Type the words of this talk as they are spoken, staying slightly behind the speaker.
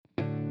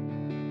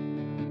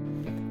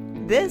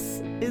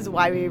This is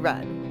Why We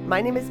Run.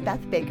 My name is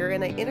Beth Baker,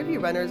 and I interview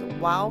runners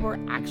while we're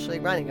actually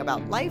running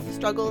about life,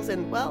 struggles,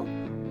 and, well,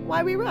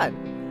 why we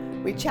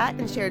run. We chat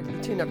and share to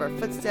the tune of our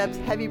footsteps,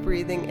 heavy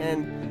breathing,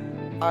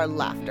 and our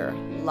laughter.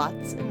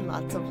 Lots and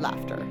lots of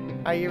laughter.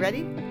 Are you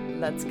ready?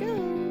 Let's go.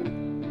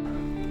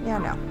 Yeah,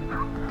 no.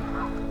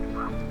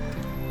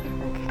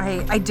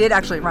 Okay. I did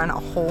actually run a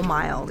whole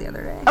mile the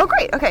other day. Oh,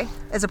 great. Okay.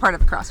 As a part of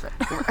the CrossFit.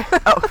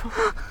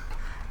 Oh.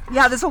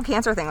 Yeah, this whole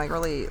cancer thing,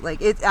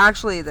 it's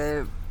actually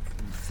the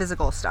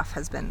physical stuff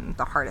has been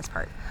the hardest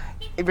part.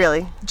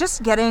 Really?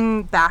 Just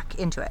getting back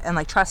into it and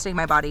trusting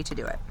my body to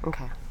do it.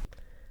 Okay.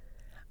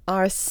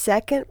 Our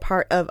second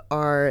part of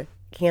our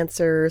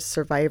Cancer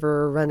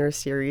Survivor Runner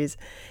series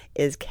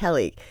is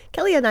Kelly.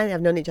 Kelly and I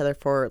have known each other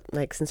for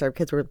since our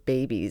kids were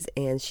babies,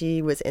 and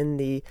she was in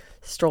the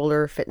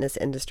stroller fitness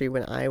industry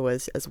when I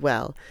was as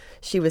well.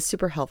 She was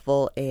super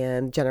helpful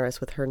and generous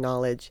with her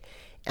knowledge.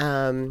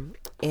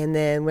 And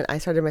then when I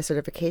started my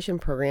certification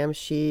program,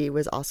 she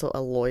was also a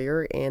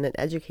lawyer and an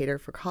educator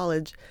for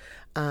college,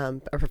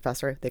 a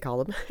professor, they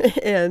call them.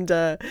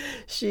 And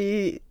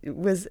she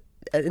was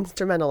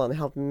instrumental in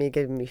helping me,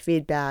 giving me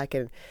feedback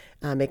and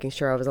making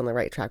sure I was on the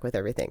right track with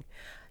everything.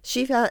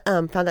 She found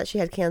out she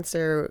had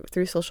cancer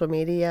through social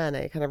media, and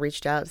I kind of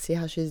reached out to see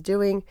how she's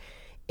doing.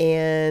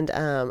 And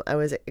I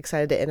was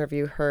excited to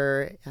interview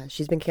her.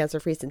 She's been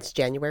cancer-free since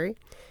January,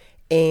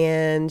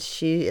 and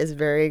she is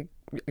very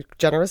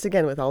generous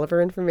again with all of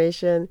her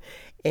information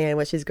and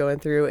what she's going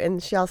through.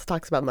 And she also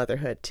talks about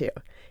motherhood too.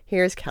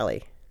 Here's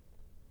Kelly.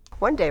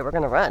 One day we're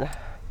going to run.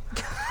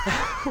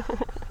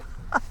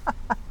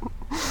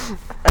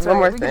 That's one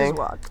more we thing. Just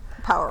walk.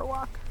 Power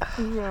walk.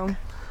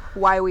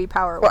 Why we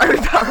power walk.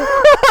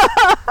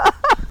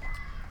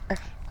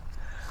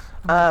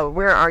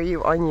 Where are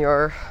you on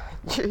your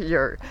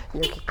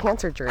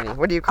cancer journey?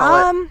 What do you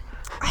call it?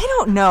 I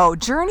don't know.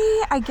 Journey,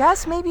 I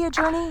guess maybe a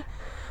journey.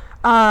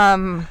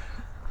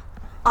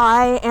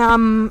 I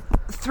am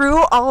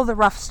through all the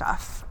rough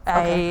stuff.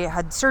 Okay. I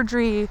had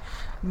surgery,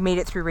 made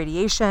it through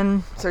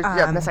radiation. So you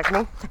have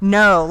mastectomy?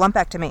 No,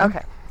 lumpectomy.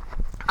 Okay.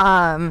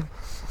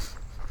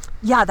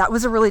 Yeah, that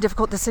was a really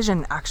difficult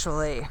decision,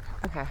 actually.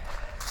 Okay.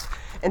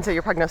 And so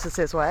your prognosis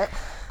is what?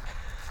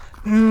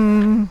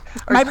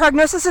 My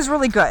prognosis is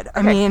really good. Okay.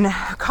 I mean,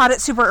 caught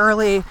it super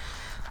early.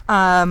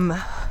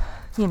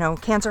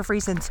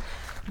 Cancer-free since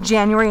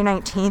January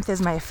 19th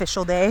is my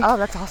official day. Oh,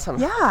 that's awesome.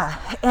 Yeah.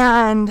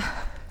 And,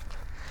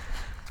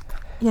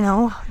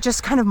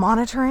 just kind of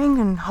monitoring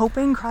and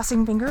hoping,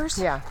 crossing fingers.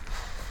 Yeah.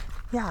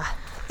 Yeah.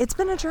 It's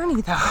been a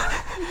journey, though.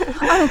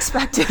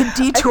 Unexpected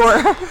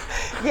detour.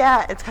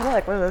 Yeah, it's kind of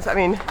like one of those. I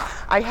mean,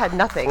 I had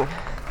nothing.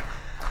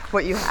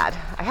 What you had.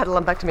 I had a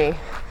lumpectomy,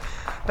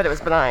 but it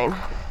was benign.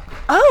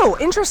 Oh,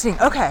 interesting.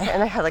 Okay.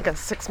 And I had a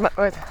 6 month,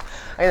 I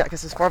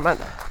guess it's 4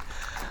 month.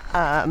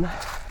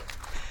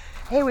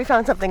 Hey, we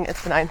found something,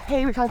 it's benign.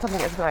 Hey, we found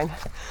something, it's benign.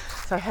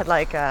 So I had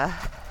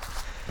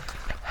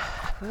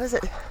what was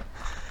it?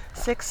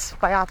 6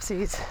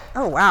 biopsies.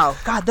 Oh, wow.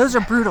 God, those are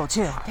brutal,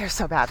 too. They're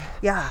so bad.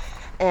 Yeah.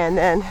 And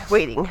then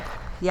waiting.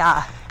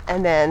 Yeah.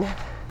 And then,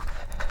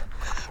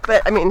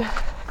 but I mean,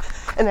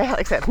 and I had,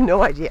 I said,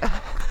 no idea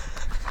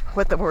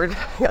what the word,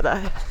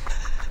 the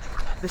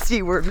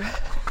C word,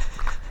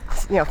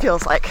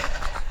 feels like.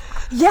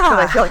 Yeah. But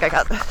I feel like I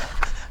got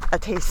a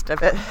taste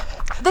of it.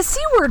 The C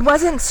word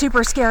wasn't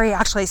super scary,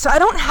 actually. So I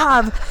don't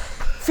have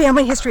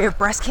family history of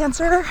breast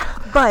cancer,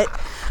 but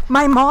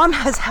my mom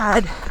has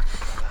had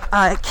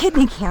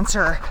kidney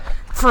cancer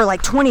for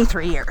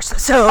 23 years.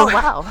 So, oh,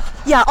 wow.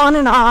 Yeah, on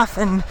and off,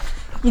 and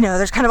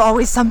there's kind of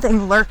always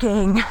something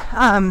lurking.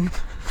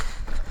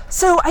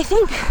 So I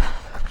think,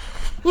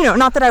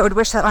 not that I would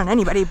wish that on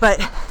anybody,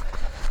 but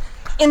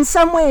in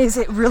some ways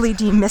it really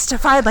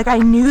demystified. I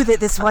knew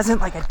that this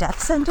wasn't a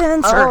death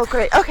sentence. Oh,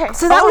 great. Okay.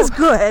 So that was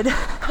good.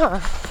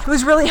 Huh. It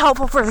was really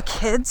helpful for the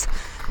kids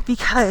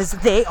because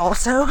they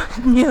also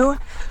knew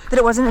that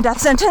it wasn't a death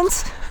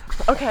sentence.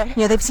 Okay.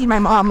 They've seen my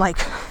mom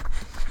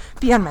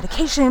be on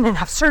medication and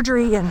have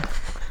surgery, and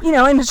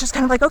and it's just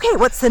kind of okay,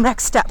 what's the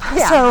next step?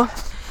 Yeah. So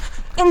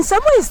in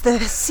some ways the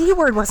C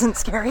word wasn't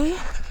scary.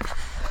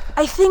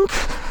 I think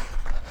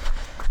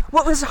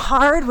what was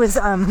hard was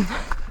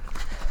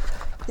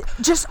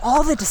just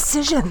all the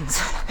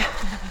decisions.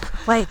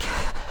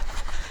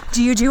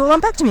 Do you do a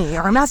lumpectomy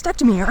or a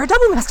mastectomy or a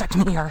double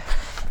mastectomy, or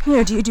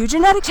do you do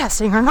genetic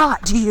testing or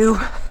not? Do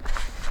you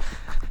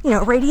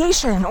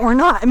radiation or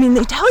not? I mean,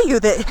 they tell you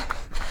that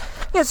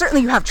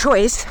certainly you have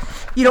choice.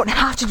 You don't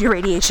have to do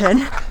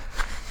radiation.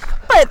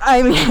 But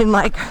I mean,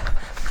 when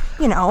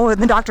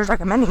the doctor's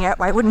recommending it,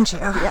 why wouldn't you?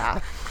 Yeah.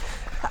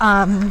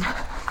 And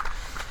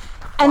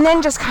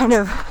then just kind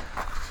of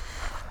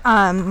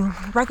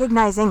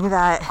recognizing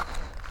that,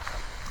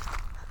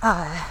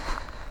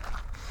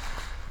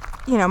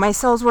 my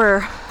cells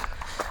were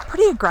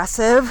pretty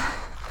aggressive,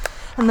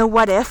 and the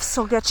what ifs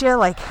will get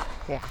you.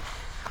 Yeah.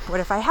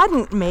 What if I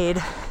hadn't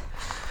made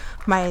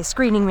my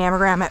screening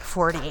mammogram at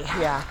 40?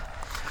 Yeah.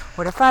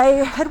 What if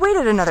I had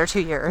waited another 2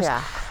 years?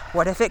 Yeah.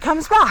 What if it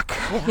comes back?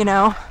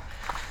 Yeah.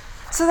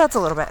 So that's a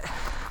little bit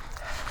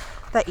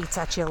that eats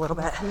at you a little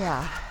bit.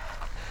 Yeah.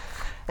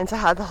 And so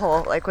how the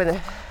whole, like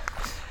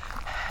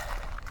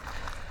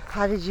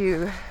how did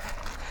you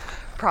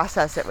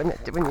process it when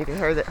you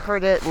heard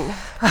it and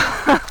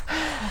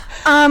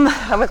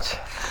how much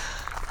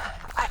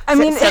I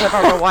mean,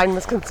 Santa wine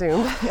was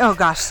consumed? Oh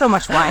gosh, so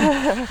much wine.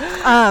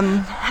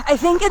 I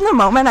think in the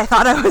moment I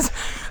thought I was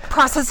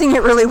processing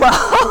it really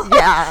well.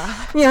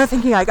 Yeah. You know,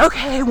 thinking like,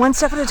 okay, one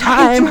step at a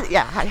time.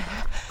 Yeah.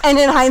 And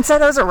in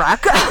hindsight, I was a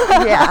wreck.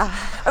 Yeah.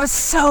 I was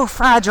so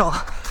fragile.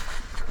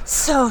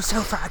 So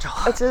fragile.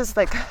 It's just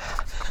like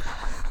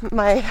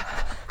my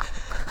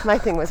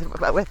thing was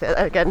with it.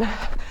 Again,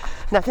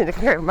 nothing to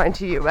compare mine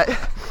to you, but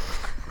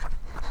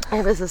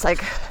it was this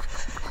like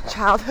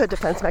childhood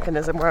defense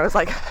mechanism where I was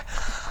like,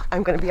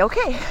 I'm going to be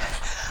okay.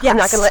 Yes. I'm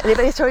not going to let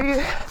anybody show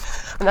you.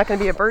 I'm not going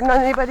to be a burden on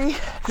anybody.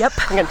 Yep.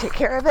 I'm going to take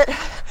care of it.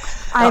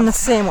 I'm the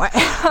same way.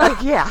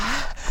 Like, yeah.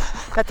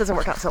 That doesn't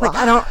work out so well.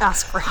 I don't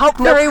ask for help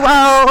very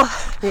well.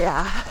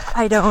 Yeah.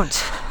 I don't.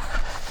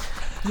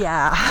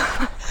 Yeah.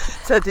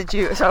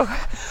 So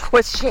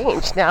what's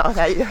changed now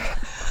that you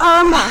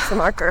passed the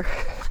marker?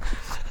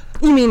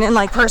 You mean in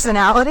like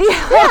personality?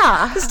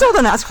 Yeah. I still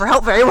don't ask for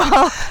help very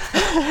well.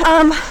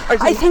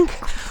 I think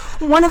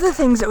one of the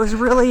things that was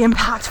really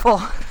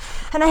impactful,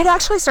 and I had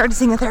actually started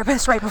seeing a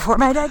therapist right before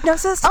my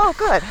diagnosis. Oh,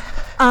 good.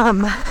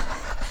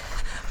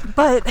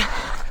 But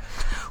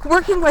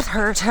working with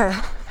her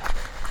to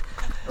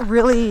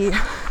really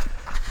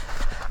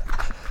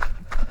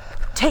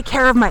take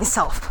care of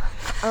myself.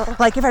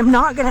 Like if I'm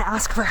not going to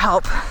ask for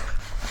help,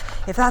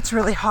 if that's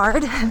really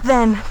hard,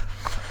 then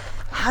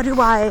how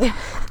do I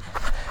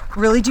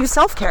really do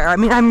self-care? I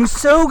mean, I'm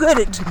so good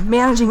at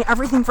managing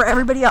everything for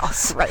everybody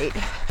else. Right.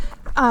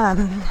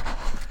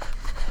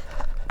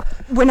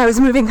 When I was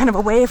moving kind of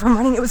away from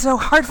running, it was so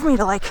hard for me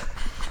to like,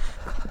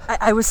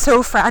 I was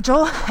so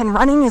fragile, and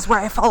running is where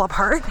I fall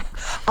apart.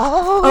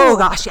 Oh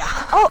gosh, yeah.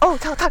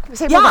 Talk.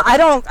 Say Yeah, more. I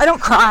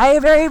don't cry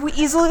very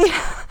easily.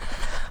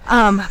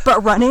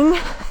 But running,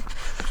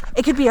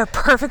 it could be a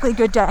perfectly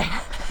good day,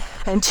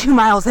 and 2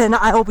 miles in,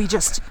 I will be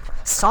just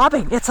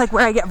sobbing. It's like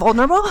where I get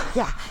vulnerable.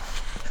 Yeah.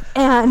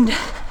 And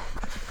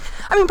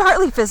I mean,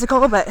 partly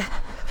physical, but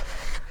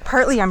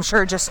partly I'm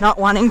sure just not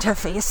wanting to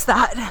face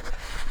that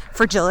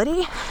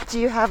fragility. Do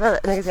you have an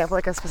example,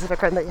 like a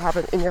specific run that you have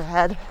in your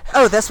head?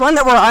 Oh, this one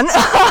that we're on.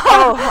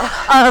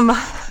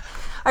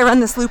 I run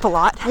this loop a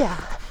lot. Yeah.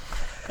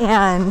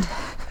 And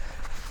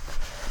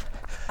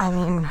I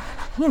mean,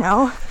 you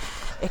know,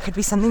 it could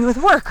be something with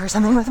work or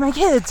something with my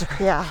kids, or,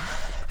 Yeah.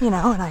 you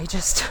know, and I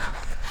just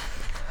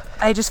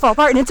fall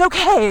apart, and it's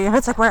okay. And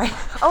it's like where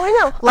I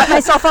know. let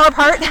myself fall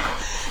apart,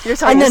 You're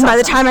telling and then by the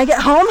yourself time I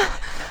get home,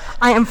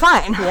 I am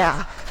fine.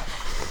 Yeah.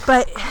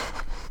 But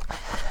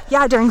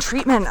yeah, during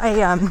treatment,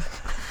 I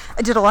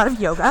did a lot of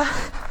yoga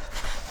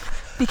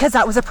because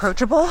that was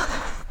approachable.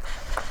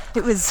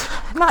 It was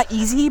not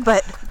easy,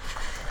 but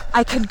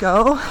I could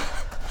go,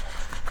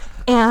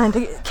 and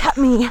it kept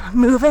me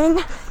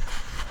moving,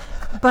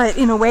 but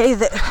in a way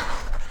that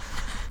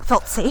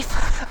felt safe.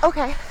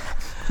 Okay.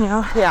 You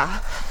know,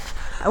 Yeah.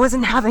 I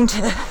wasn't having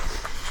to,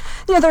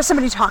 you know, there's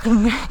somebody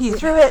talking you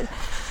through it.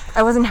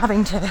 I wasn't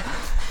having to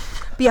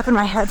be up in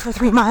my head for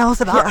 3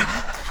 miles about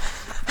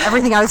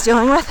everything I was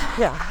dealing with.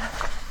 Yeah.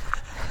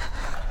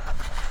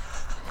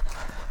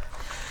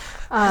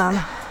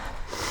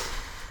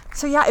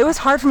 So yeah, it was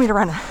hard for me to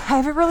run. I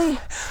have it really.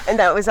 And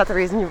was that the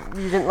reason you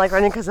didn't like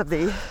running, because of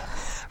the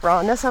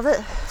rawness of it?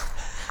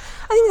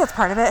 I think that's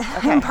part of it.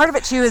 Okay. And part of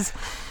it too is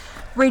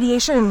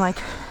radiation, like,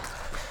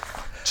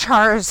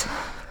 chars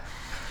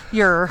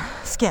your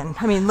skin.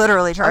 I mean,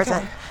 literally chars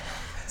it.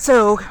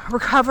 So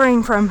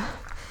recovering from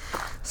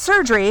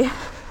surgery,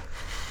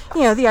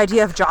 you know, the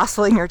idea of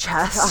jostling your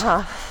chest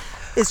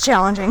is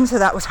challenging, so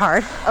that was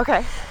hard.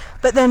 Okay.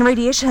 But then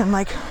radiation,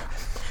 like,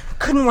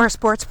 couldn't wear a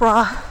sports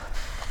bra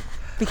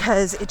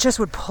because it just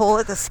would pull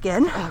at the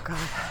skin. Oh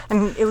God.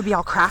 And it would be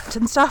all cracked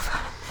and stuff.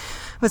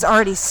 It was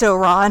already so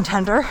raw and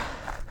tender.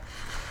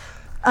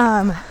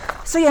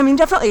 So yeah, I mean,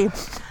 definitely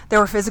there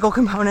were physical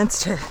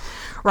components to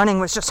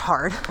running, was just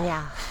hard.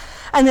 Yeah.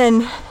 And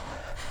then,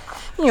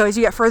 you know, as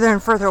you get further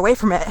and further away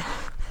from it,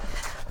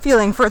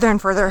 feeling further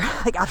and further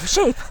like out of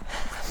shape,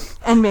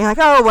 and being like,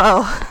 oh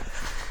well,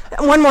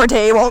 one more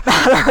day won't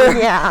matter.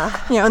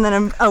 Yeah. You know, and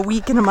then a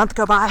week and a month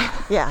go by.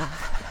 Yeah.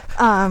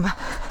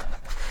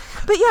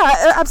 But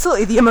yeah,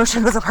 absolutely, the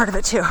emotion was a part of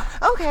it too.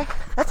 Okay.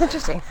 That's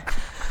interesting.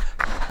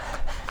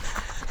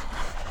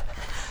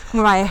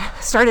 When I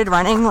started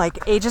running, like,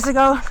 ages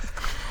ago,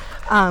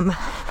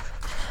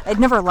 I'd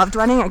never loved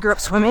running. I grew up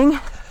swimming,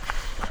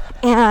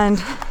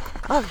 and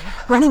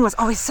running was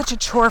always such a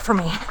chore for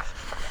me.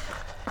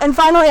 And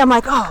finally I'm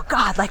like, oh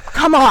God, like,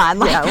 come on,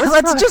 like,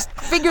 let's just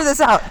figure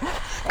this out.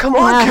 Come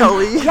on,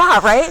 Kelly.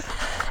 Yeah, right?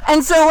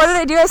 And so what did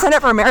I do? I signed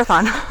up for a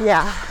marathon.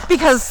 Yeah.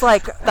 Because,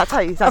 like, That's how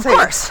you that's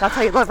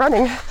how you love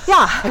running.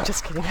 Yeah. I'm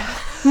just kidding.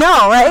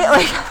 No, right?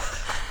 Like,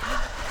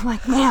 I'm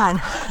like, man.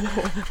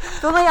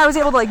 If only I was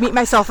able to, like, meet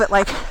myself at,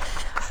 like,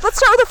 let's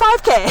start with a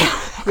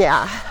 5K.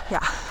 Yeah.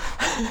 Yeah.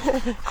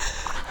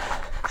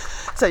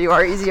 So you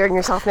are easier on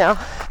yourself now?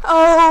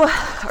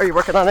 Oh, Are you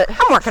working on it?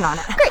 I'm working on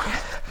it. Great.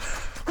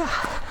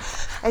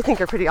 I think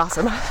you're pretty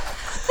awesome.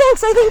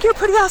 Thanks, I think you're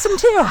pretty awesome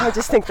too. I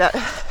just think that,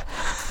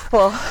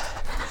 well,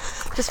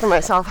 just for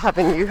myself,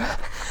 having you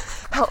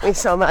help me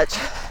so much,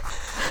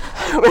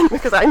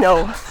 because I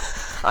know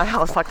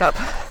how fucked up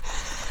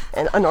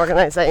and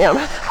unorganized I am.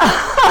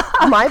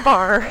 My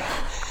bar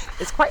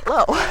is quite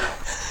low,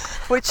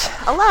 which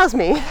allows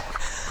me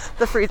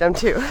the freedom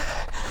to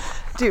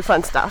do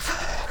fun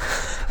stuff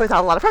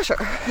without a lot of pressure.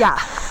 Yeah.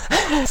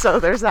 So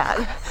there's that.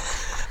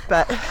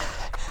 But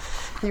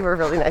you were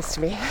really nice to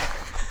me.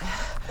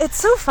 It's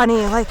so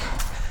funny, like,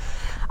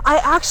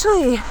 I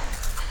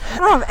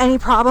don't have any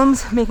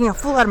problems making a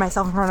fool out of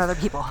myself in front of other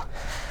people.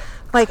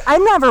 Like,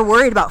 I'm never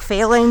worried about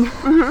failing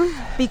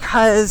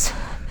because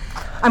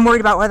I'm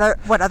worried about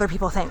what other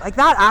people think. Like,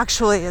 that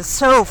actually is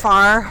so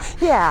far.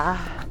 Yeah.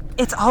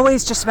 It's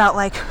always just about,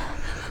 like,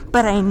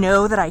 but I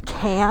know that I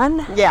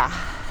can. Yeah.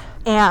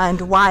 And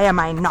why am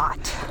I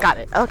not? Got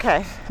it.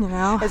 Okay. You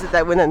know? Is it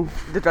that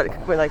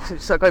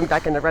so going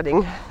back into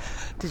running,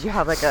 did you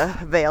have like a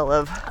veil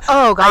of,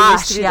 oh gosh, I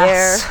used to be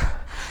yes.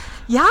 there?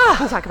 Yeah.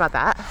 Can we talk about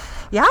that?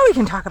 Yeah, we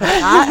can talk about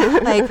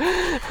that. Like,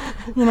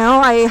 you know,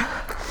 I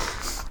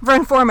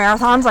run 4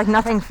 marathons, like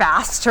nothing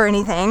fast or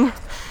anything,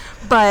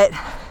 but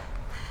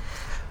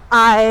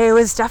I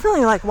was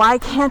definitely like, why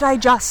can't I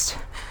just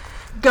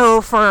go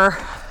for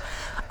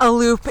a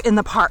loop in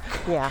the park?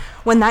 Yeah.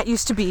 When that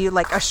used to be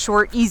like a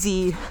short,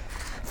 easy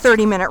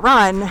 30-minute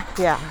run.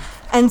 Yeah.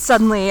 And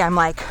suddenly I'm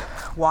like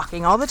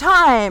walking all the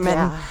time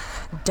and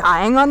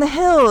dying on the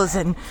hills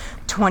and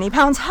 20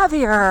 pounds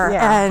heavier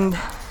and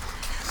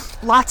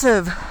lots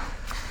of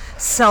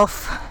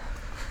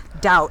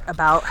self-doubt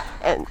about.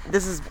 And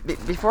this is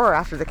before or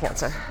after the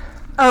cancer?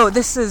 Oh,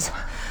 this is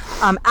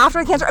after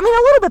the cancer. I mean,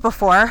 a little bit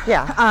before.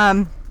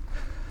 Yeah.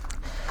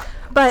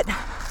 But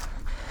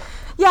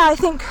yeah, I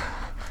think,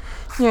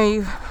 you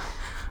know,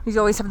 you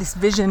always have this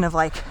vision of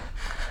like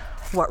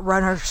what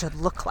runners should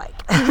look like.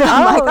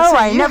 I'm like, so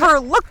I never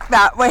look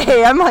that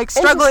way. I'm like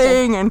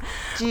struggling and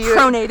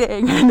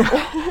pronating. And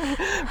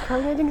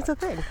pronating is a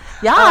thing.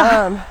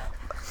 Yeah.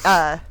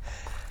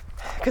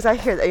 Because I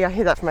hear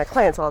that from my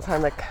clients all the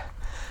time. Like,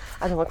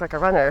 I don't look like a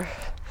runner,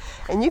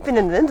 and you've been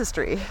in the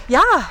industry.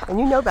 Yeah. And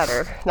you know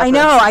better.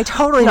 I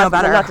totally know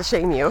better. Not to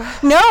shame you.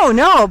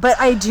 No, but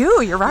I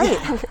do. You're right.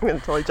 I'm gonna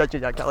totally judge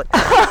you now, Kelly.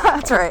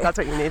 That's right. That's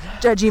what you need.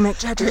 Judgy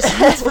McJudgers.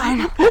 That's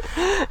fine.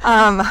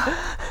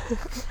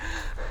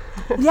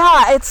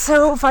 Yeah, it's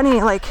so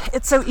funny. Like,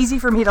 it's so easy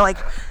for me to like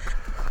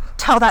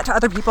tell that to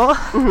other people.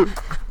 Mm-hmm.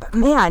 But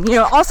man, you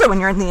know, also when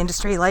you're in the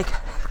industry, like,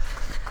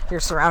 you're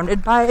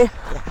surrounded by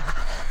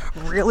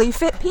really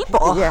fit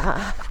people.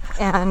 Yeah.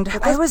 And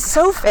I was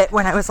so fit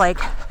when I was like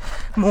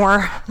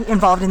more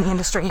involved in the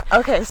industry.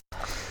 Okay.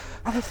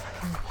 I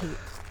fucking hate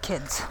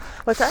kids.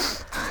 What's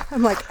that?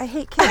 I'm like, I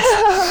hate kids.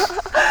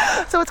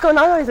 So what's going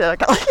on with it?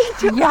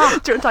 Do you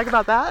want to talk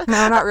about that?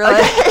 No, not really.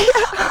 Okay.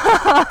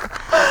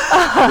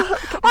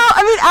 Well,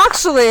 I mean,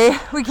 actually,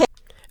 we can't.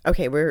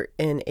 Okay, we're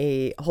in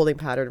a holding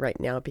pattern right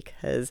now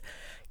because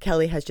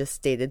Kelly has just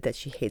stated that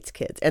she hates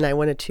kids. And I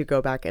wanted to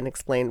go back and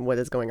explain what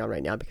is going on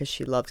right now because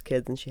she loves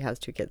kids and she has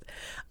 2 kids.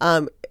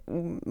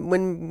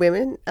 When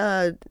women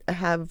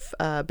have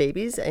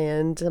babies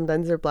and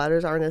sometimes their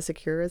bladders aren't as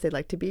secure as they'd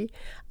like to be,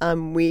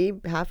 we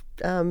have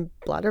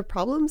bladder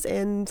problems.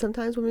 And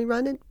sometimes when we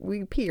run it,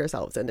 we pee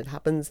ourselves. And it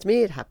happens to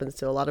me. It happens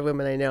to a lot of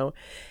women I know,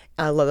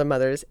 a lot of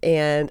mothers.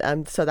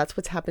 And so that's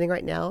what's happening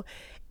right now.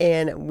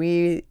 And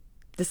we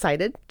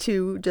decided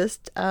to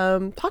just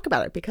talk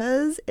about it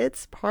because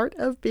it's part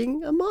of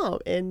being a mom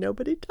and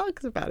nobody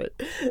talks about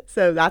it.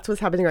 So that's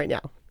what's happening right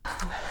now.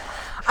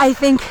 I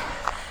think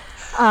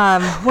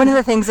one of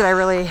the things that I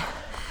really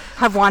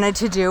have wanted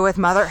to do with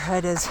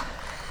motherhood is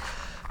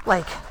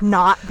like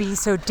not be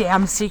so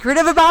damn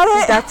secretive about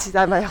it. That's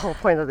my whole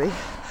point of the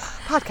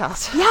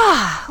podcast.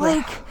 Yeah,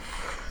 like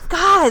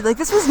God, like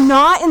this was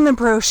not in the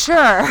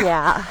brochure.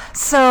 Yeah.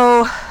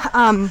 So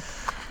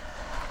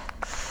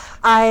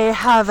I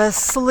have a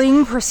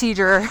sling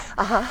procedure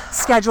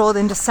scheduled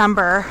in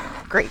December.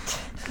 Great.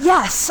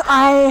 Yes,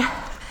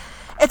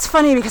 it's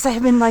funny because I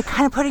have been like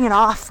kind of putting it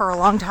off for a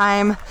long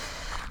time,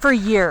 for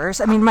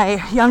years. I mean,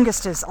 my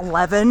youngest is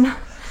 11.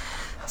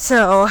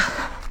 So,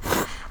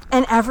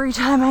 and every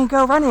time I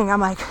go running,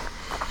 I'm like,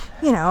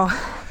 you know,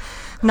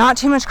 not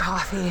too much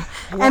coffee,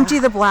 empty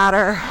the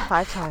bladder,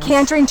 5 times.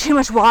 Can't drink too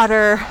much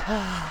water.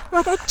 I'm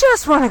like, I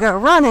just want to go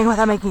running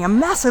without making a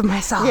mess of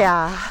myself.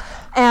 Yeah.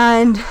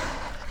 And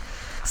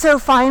so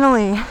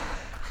finally,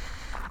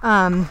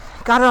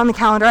 got it on the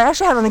calendar. I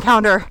actually had it on the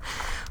calendar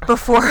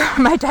before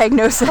my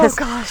diagnosis. Oh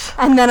gosh.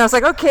 And then I was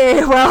like,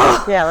 okay,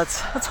 well, yeah, let's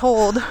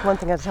hold one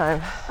thing at a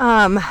time.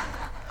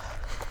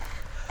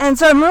 And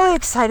so I'm really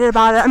excited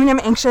about it. I mean, I'm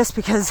anxious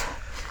because,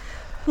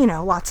 you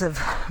know, lots of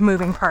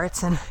moving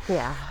parts and,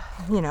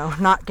 you know,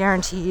 not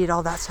guaranteed,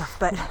 all that stuff.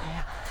 But,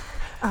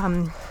 yeah,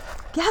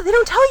 they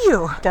don't tell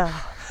you. Duh.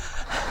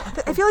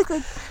 I feel like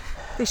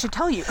they should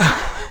tell you.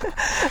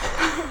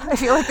 I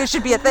feel like this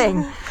should be a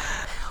thing.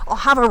 I'll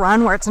have a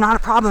run where it's not a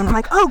problem. I'm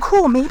like, oh,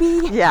 cool,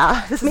 maybe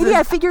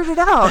I figured it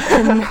out.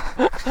 And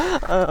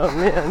oh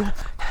man.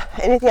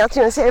 Anything else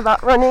you want to say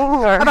about running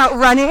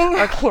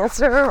or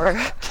cancer or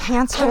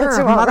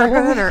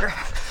motherhood or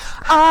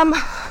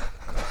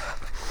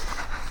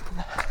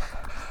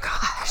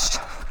gosh,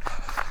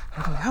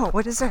 I don't know.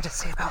 What is there to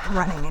say about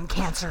running and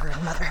cancer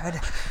and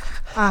motherhood?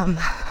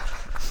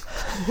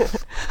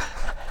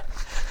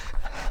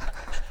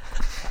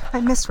 I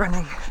miss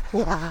running.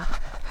 Yeah.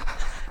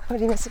 What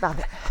do you miss about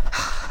it?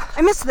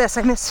 I miss this.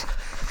 I miss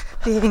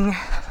being,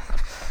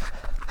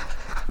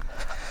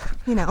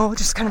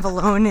 just kind of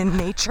alone in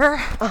nature.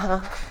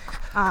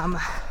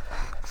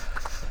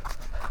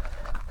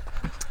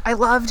 I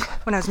loved,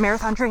 when I was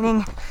marathon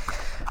training,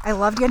 I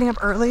loved getting up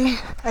early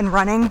and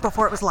running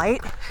before it was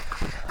light,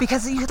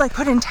 because you could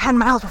put in 10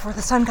 miles before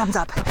the sun comes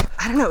up.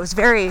 I don't know, it was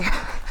very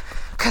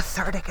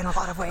cathartic in a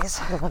lot of ways.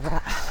 I love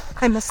that.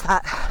 I miss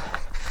that.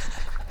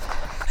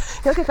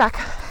 You'll get back.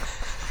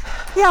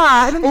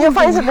 Yeah, and you'll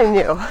find something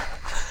new.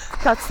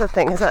 That's the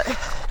thing, is that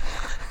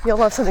you'll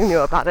love something new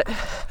about it.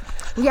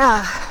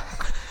 Yeah.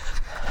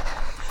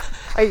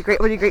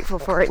 What are you grateful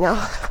for right now?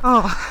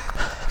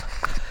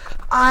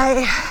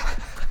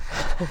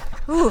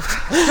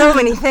 So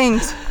many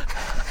things.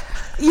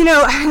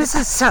 This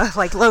is so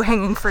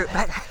low-hanging fruit,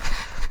 but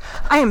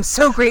I am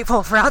so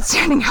grateful for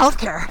outstanding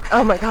healthcare.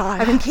 Oh my God.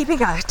 I've been keeping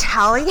a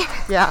tally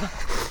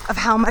of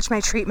how much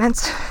my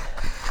treatments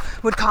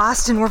would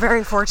cost, and we're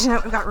very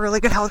fortunate. We've got really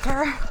good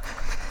healthcare.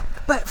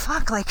 But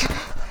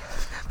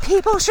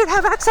people should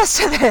have access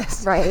to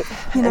this. Right.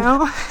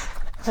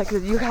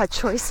 You had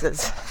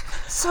choices.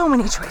 So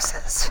many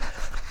choices.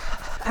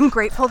 I'm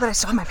grateful that I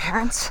still have my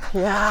parents.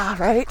 Yeah,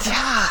 right?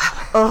 Yeah.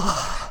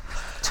 Oh,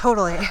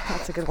 totally.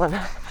 That's a good one.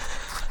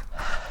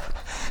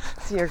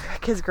 So your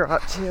kids grow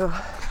up too.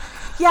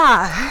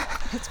 Yeah.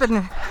 It's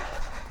been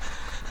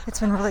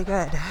really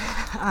good.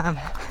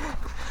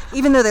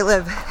 Even though they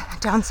live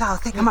down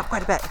south, they come up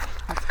quite a bit.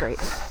 That's great.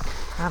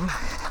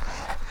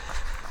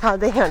 How did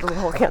they handle the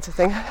whole cancer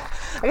thing?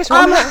 I guess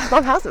mom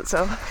has it,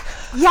 so.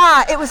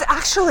 Yeah, it was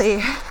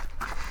actually,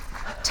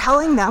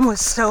 telling them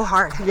was so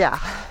hard. Yeah.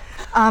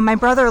 My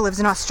brother lives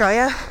in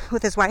Australia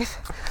with his wife,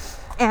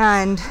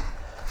 and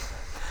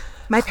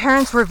my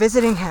parents were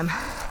visiting him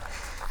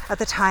at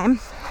the time,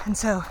 and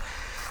so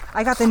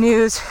I got the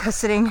news. I was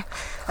sitting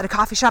at a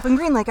coffee shop in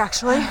Green Lake,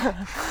 actually,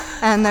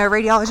 and the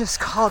radiologist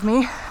called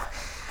me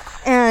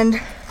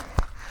and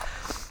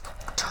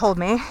told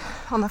me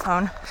on the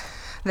phone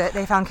that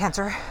they found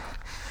cancer,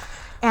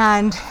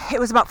 and it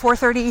was about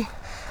 4:30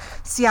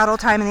 Seattle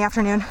time in the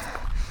afternoon,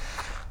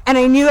 and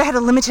I knew I had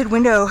a limited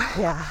window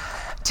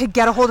to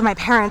get a hold of my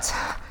parents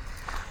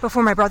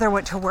before my brother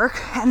went to work,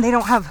 and they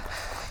don't have,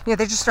 they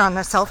just are on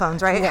their cell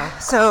phones, right? Yeah.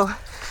 So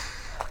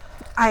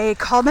I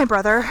called my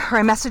brother, or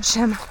I messaged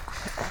him,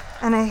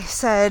 and I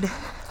said,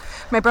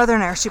 my brother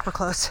and I are super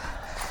close.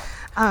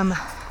 I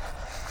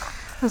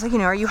was like,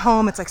 are you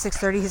home? It's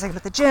 6:30. He's like, I'm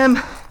at the gym.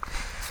 I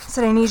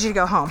said, I need you to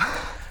go home.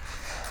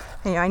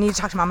 I need to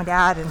talk to mom and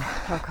dad. And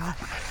oh God,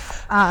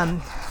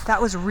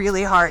 that was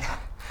really hard.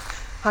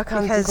 How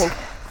come? Because, do you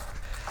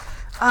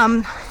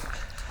think?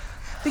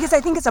 Because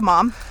I think as a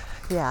mom,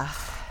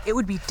 it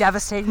would be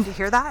devastating to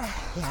hear that.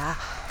 Yeah.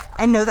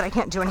 And know that I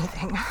can't do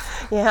anything.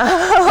 Yeah.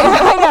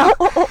 I know.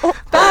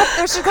 But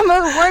there should come a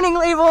warning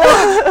label.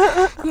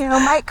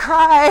 Might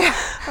cry.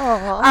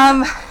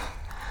 Aww.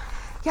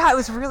 Yeah, it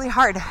was really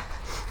hard.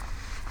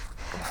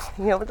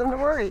 You don't want them to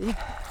worry.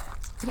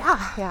 Yeah.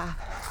 Yeah.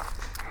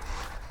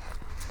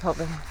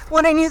 Totally. Well,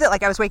 and I knew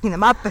that I was waking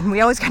them up, and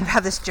we always kind of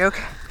have this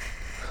joke,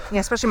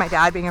 especially my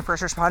dad being a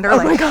first responder.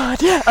 Oh my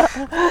God, yeah.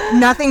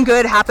 Nothing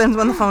good happens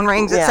when the phone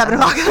rings at 7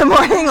 o'clock in the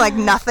morning,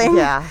 nothing.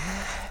 Yeah.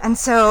 And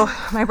so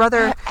my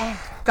brother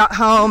got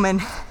home,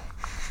 and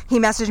he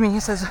messaged me. He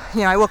says,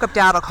 I woke up,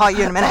 Dad, I'll call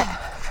you in a minute.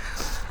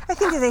 I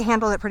think that they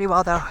handled it pretty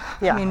well, though.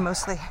 Yeah. I mean,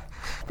 mostly.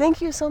 Thank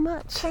you so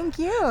much. Thank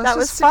you. That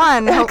was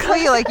fun.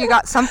 Hopefully, you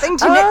got something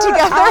to knit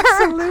together.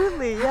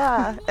 Absolutely,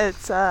 yeah.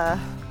 It's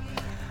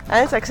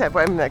and it's like I said,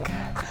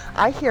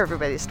 I hear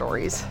everybody's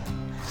stories,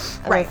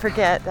 and I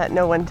forget that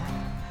no one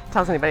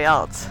tells anybody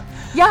else.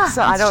 Yeah,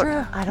 so that's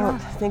I don't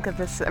think of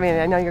this. I mean,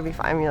 I know you're gonna be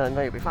fine. I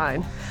know you'll be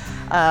fine.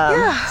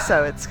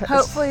 So it's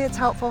hopefully it's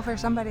helpful for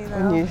somebody though.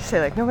 When you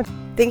say no one.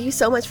 Thank you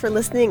so much for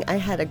listening. I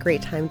had a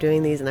great time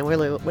doing these, and I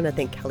really want to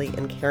thank Kelly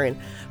and Karen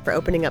for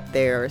opening up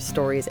their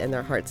stories and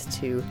their hearts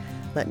to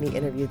let me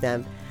interview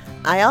them.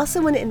 I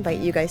also want to invite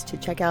you guys to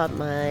check out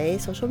my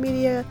social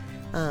media.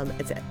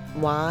 It's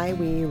Why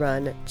We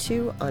Run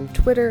 2 on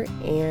Twitter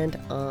and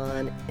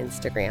on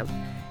Instagram.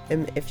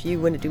 And if you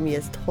want to do me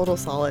a total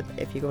solid,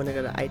 if you want to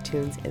go to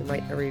iTunes and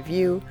write a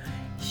review,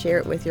 share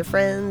it with your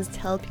friends,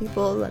 tell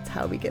people. That's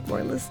how we get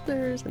more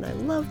listeners, and I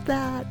love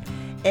that.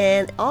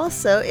 And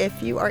also,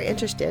 if you are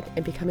interested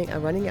in becoming a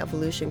Running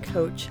Evolution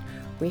coach,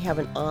 we have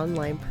an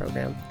online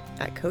program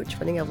at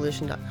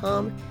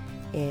coachrunningevolution.com,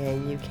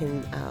 and you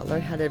can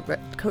learn how to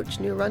coach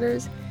new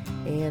runners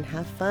and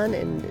have fun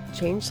and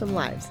change some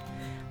lives.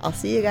 I'll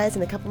see you guys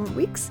in a couple of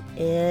weeks,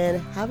 and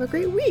have a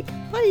great week.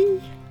 Bye.